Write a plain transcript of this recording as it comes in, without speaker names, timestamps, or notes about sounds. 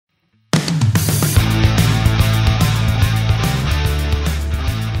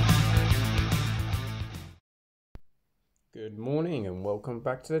Good morning and welcome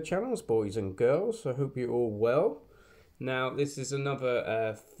back to the channels, boys and girls. I hope you're all well. Now this is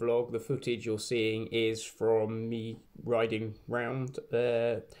another vlog. The footage you're seeing is from me riding round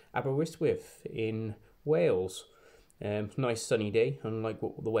Aberystwyth in Wales. Nice sunny day, unlike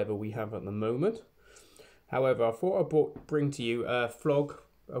the weather we have at the moment. However, I thought I'd bring to you a vlog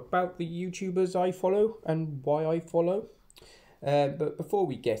about the YouTubers I follow and why I follow. But before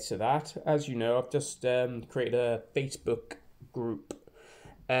we get to that, as you know, I've just created a Facebook group.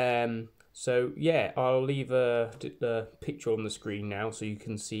 So yeah, I'll leave a picture on the screen now so you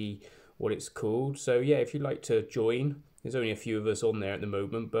can see what it's called. So yeah, if you'd like to join, there's only a few of us on there at the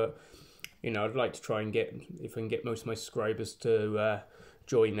moment, but you know, I'd like to try and if I can get most of my subscribers to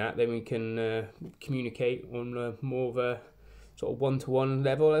join that, then we can communicate on more of a sort of one-to-one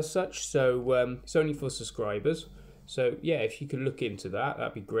level as such. So it's only for subscribers. So yeah, if you could look into that,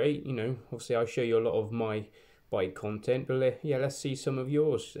 that'd be great. You know, obviously I'll show you a lot of my bike content, but yeah, let's see some of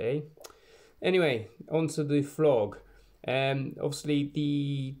yours, eh? Anyway, on to the vlog. Obviously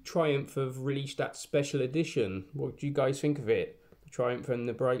the Triumph have released that special edition. What do you guys think of it? The Triumph and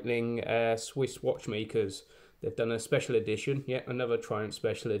the Breitling Swiss watchmakers. They've done a special edition, yet another Triumph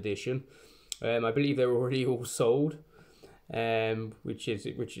special edition. I believe they're already all sold, which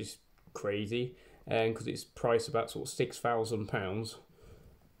is crazy. Because it's priced about sort of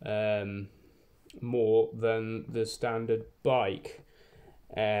 £6,000 more than the standard bike.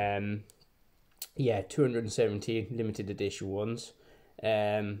 Yeah, 270 limited edition ones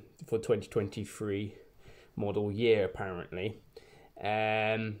for 2023 model year apparently.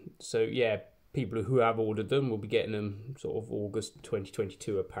 So yeah, people who have ordered them will be getting them sort of August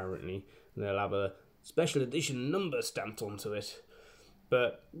 2022 apparently, and they'll have a special edition number stamped onto it.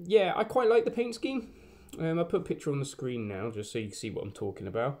 But yeah, I quite like the paint scheme. I'll put a picture on the screen now just so you can see what I'm talking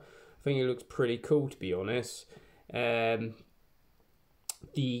about. I think it looks pretty cool, to be honest. The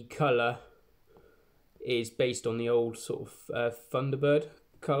colour is based on the old sort of Thunderbird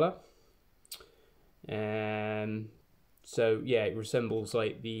colour. So yeah, it resembles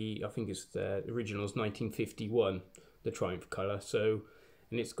like I think it's the original's 1951, the Triumph colour. So,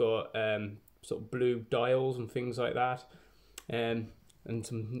 and it's got sort of blue dials and things like that. And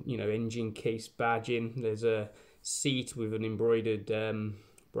some, you know, engine case badging. There's a seat with an embroidered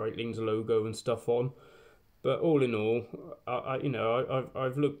Breitling's logo and stuff on. But all in all,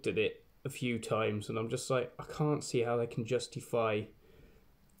 I've looked at it a few times and I'm just like, I can't see how they can justify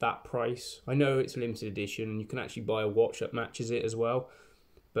that price. I know it's a limited edition and you can actually buy a watch that matches it as well.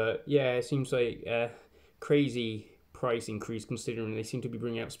 But yeah, it seems like a crazy price increase considering they seem to be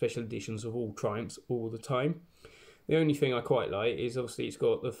bringing out special editions of all Triumphs all the time. The only thing I quite like is obviously it's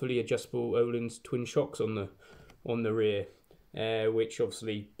got the fully adjustable Öhlins twin shocks on the rear, which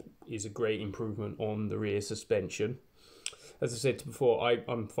obviously is a great improvement on the rear suspension. As I said before,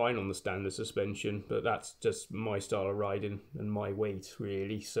 I'm fine on the standard suspension, but that's just my style of riding and my weight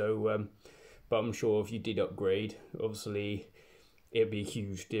really. So, but I'm sure if you did upgrade, obviously it'd be a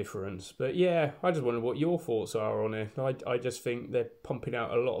huge difference. But yeah, I just wonder what your thoughts are on it. I just think they're pumping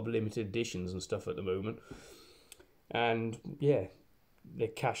out a lot of limited editions and stuff at the moment. And yeah, they're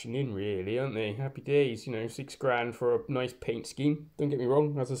cashing in really, aren't they? Happy days, you know, £6 for a nice paint scheme. Don't get me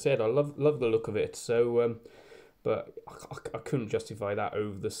wrong, as I said, I love the look of it. So, but I couldn't justify that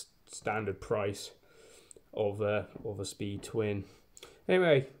over the standard price of a Speed Twin.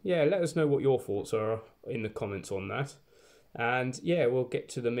 Anyway, yeah, let us know what your thoughts are in the comments on that. And yeah, we'll get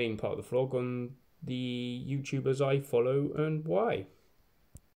to the main part of the vlog on the YouTubers I follow and why.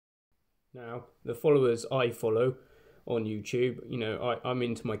 Now, the followers I follow on YouTube, you know, I'm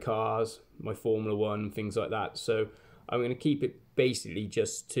into my cars, my Formula 1, things like that. So I'm going to keep it basically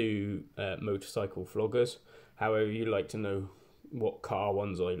just to motorcycle vloggers. However, you'd like to know what car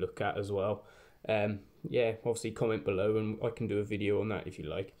ones I look at as well. Yeah, obviously comment below and I can do a video on that if you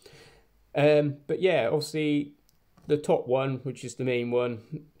like. But yeah, obviously the top one, which is the main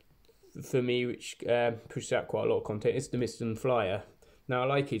one for me, which pushes out quite a lot of content, is the Mr. Flyer. Now, I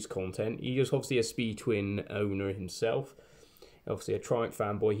like his content. He's obviously a Speed Twin owner himself. Obviously a Triumph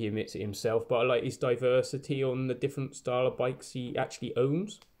fanboy, he admits it himself. But I like his diversity on the different style of bikes he actually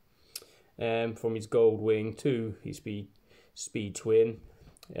owns. From his Goldwing to his Speed Twin.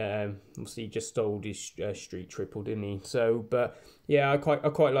 Obviously he just sold his Street Triple, didn't he? So, but yeah, I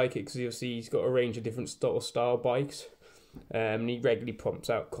quite like it because obviously he's got a range of different style bikes. And he regularly prompts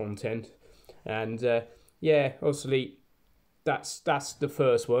out content. And yeah, obviously that's the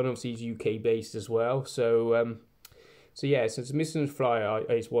first one. Obviously he's UK based as well. So so yeah, so it's Mr. Flyer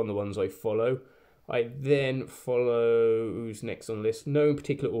is one of the ones I follow. I then follow, who's next on the list? No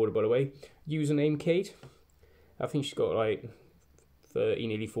particular order, by the way. Username Kate. I think she's got like 30,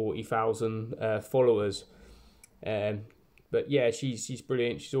 nearly 40,000 followers. But yeah, she's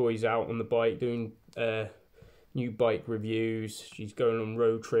brilliant. She's always out on the bike doing new bike reviews. She's going on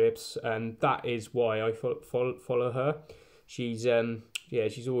road trips, and that is why I follow her. She's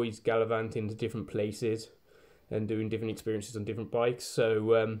she's always gallivanting to different places and doing different experiences on different bikes.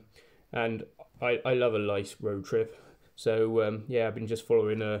 So and I love a nice road trip. So yeah, I've been just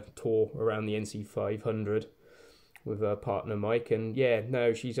following a tour around the NC 500 with her partner Mike, and yeah,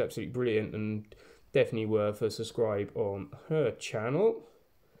 no, she's absolutely brilliant and definitely worth a subscribe on her channel.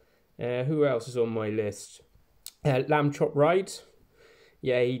 Who else is on my list? Lamb Chop Rides.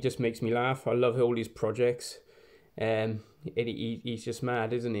 Yeah, he just makes me laugh. I love all his projects. He's just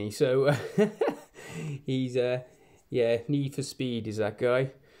mad, isn't he? So he's yeah, Need for Speed is that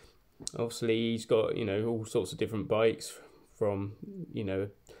guy. Obviously, he's got, you know, all sorts of different bikes from, you know,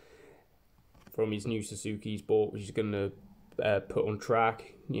 from his new Suzuki he's bought, which he's going to put on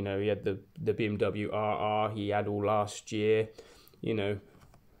track. You know, he had the BMW RR he had all last year. You know,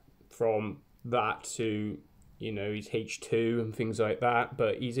 from that to, you know, his H2 and things like that.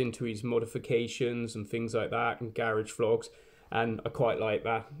 But he's into his modifications and things like that and garage vlogs. And I quite like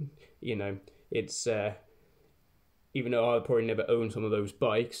that. You know, it's even though I'll probably never own some of those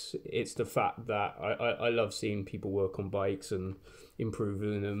bikes, it's the fact that I love seeing people work on bikes and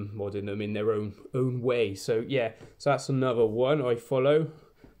improving them, modding them in their own way. So yeah, so that's another one I follow.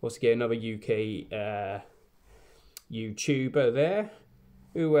 Once again, another UK YouTuber there.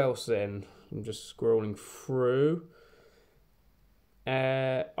 Who else then? I'm just scrolling through.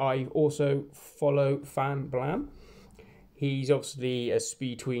 I also follow Fan Blam. He's obviously a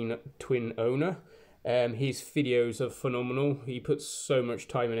Speed Twin owner. His videos are phenomenal. He puts so much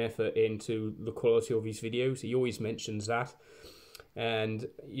time and effort into the quality of his videos. He always mentions that. And,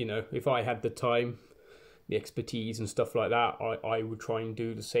 you know, if I had the time, the expertise and stuff like that, I would try and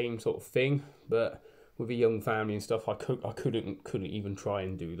do the same sort of thing. But with a young family and stuff, I couldn't even try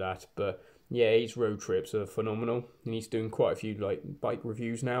and do that. But yeah, his road trips are phenomenal. And he's doing quite a few like bike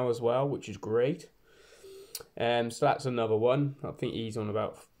reviews now as well, which is great. So that's another one. I think he's on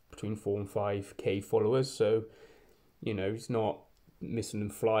about between 4 and 5k followers, so you know, he's not missing a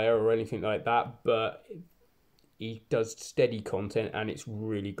flyer or anything like that, but he does steady content and it's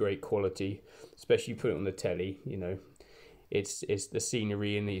really great quality, especially put it on the telly. You know, it's the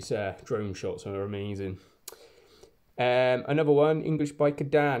scenery in these drone shots are amazing. Another one, English Biker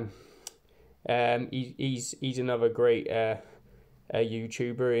Dan. He's another great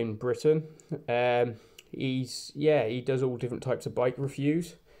YouTuber in Britain. He does all different types of bike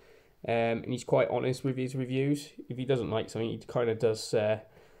reviews. And he's quite honest with his reviews. If he doesn't like something, he kind of does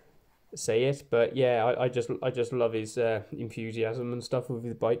say it. But yeah, I just love his enthusiasm and stuff with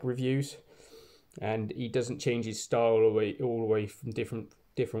his bike reviews, and he doesn't change his style all the way from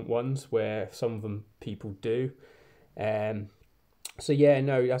different ones, where some of them people do. So yeah,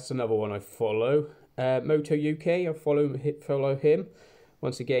 no, that's another one I follow. Moto UK, I follow him.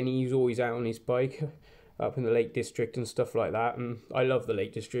 Once again, he's always out on his bike up in the Lake District and stuff like that, and I love the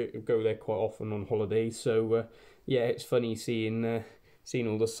Lake District. I go there quite often on holidays, so yeah, it's funny seeing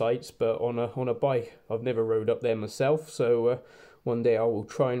all the sights, but on a bike. I've never rode up there myself, so one day I will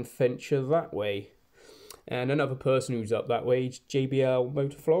try and venture that way. And another person who's up that way is JBL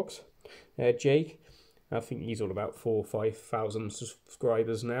Motovlogs, Jake. I think he's on about 4,000 or 5,000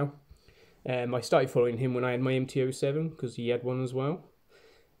 subscribers now. I started following him when I had my MT-07 because he had one as well.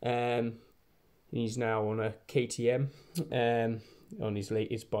 He's now on a KTM on his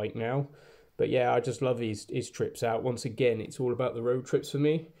latest bike now. But yeah, I just love his trips out. Once again, it's all about the road trips for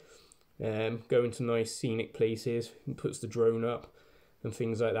me. Going to nice scenic places, and puts the drone up and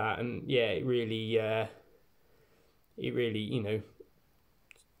things like that. And yeah, it really, you know,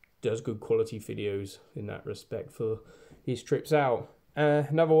 does good quality videos in that respect for his trips out.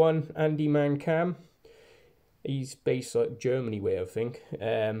 Another one, Andy Mancam. He's based like Germany way, I think.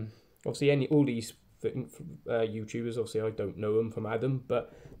 Obviously, all these YouTubers, obviously I don't know them from Adam,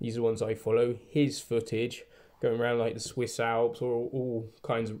 but these are the ones I follow. His footage going around like the Swiss Alps or all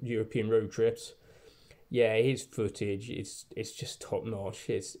kinds of European road trips. Yeah, his footage it's just top notch.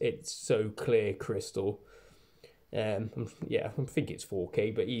 It's so clear, crystal. Yeah, I think it's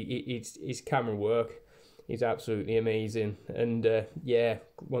 4K, but his camera work is absolutely amazing. And yeah,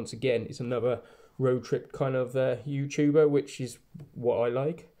 once again, it's another road trip kind of YouTuber, which is what I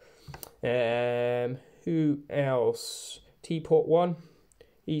like. Who else? Teapot One.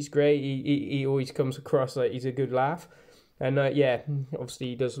 He's great. He always comes across like he's a good laugh. And yeah, obviously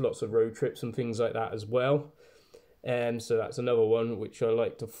he does lots of road trips and things like that as well. So that's another one which I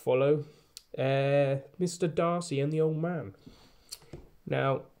like to follow. Mr. Darcy and the Old Man.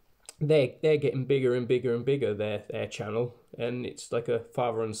 Now, they're getting bigger and bigger and bigger, their channel, and it's like a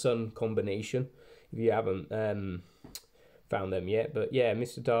father and son combination, if you haven't found them yet. But yeah,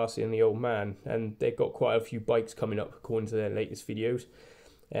 Mr. Darcy and the Old Man, and they've got quite a few bikes coming up according to their latest videos.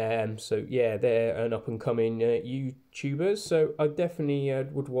 So yeah, they're an up and coming YouTubers, so I definitely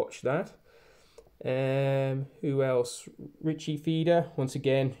would watch that. Who else? Richie Feeder, once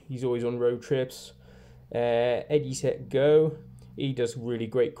again, he's always on road trips. Eddie Set Go, he does really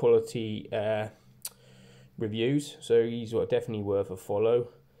great quality reviews, so he's definitely worth a follow.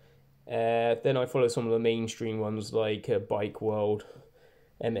 Then I follow some of the mainstream ones like Bike World,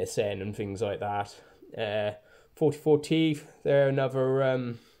 MSN and things like that. 44 Teeth, they're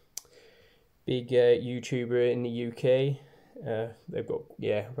another big YouTuber in the UK. They've got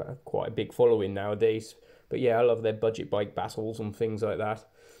quite a big following nowadays. But yeah, I love their budget bike battles and things like that.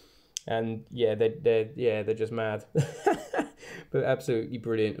 And yeah, they're just mad. But absolutely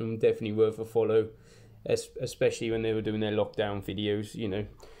brilliant and definitely worth a follow, especially when they were doing their lockdown videos. You know,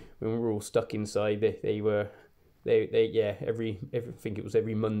 when we were all stuck inside, I think it was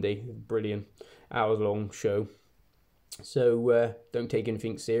every Monday, brilliant, hours long show. So don't take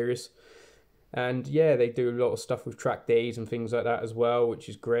anything serious. And yeah, they do a lot of stuff with track days and things like that as well, which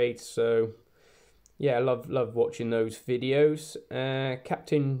is great. So yeah, I love watching those videos.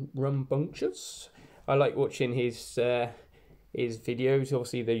 Captain Rumbunctious, I like watching his videos.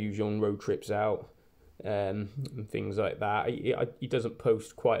 Obviously, they're usually on road trips out and things like that. He doesn't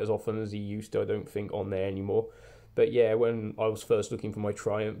post quite as often as he used to, I don't think, on there anymore. But yeah, when I was first looking for my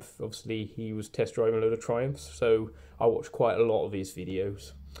Triumph, obviously he was test driving a load of Triumphs, so I watched quite a lot of his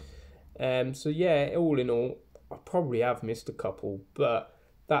videos. So yeah, all in all, I probably have missed a couple, but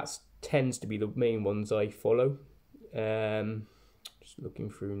that tends to be the main ones I follow. Just looking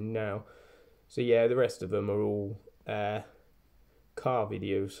through now. So yeah, the rest of them are all car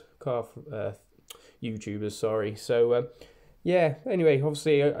videos, car YouTubers, sorry. So yeah, anyway,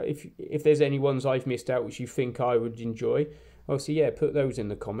 obviously, if there's any ones I've missed out which you think I would enjoy, obviously, yeah, put those in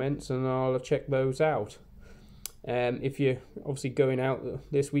the comments and I'll check those out. If you're obviously going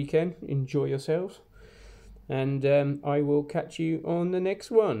out this weekend, enjoy yourselves. And I will catch you on the next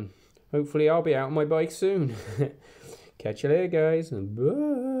one. Hopefully I'll be out on my bike soon. Catch you later, guys.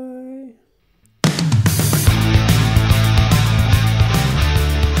 Bye.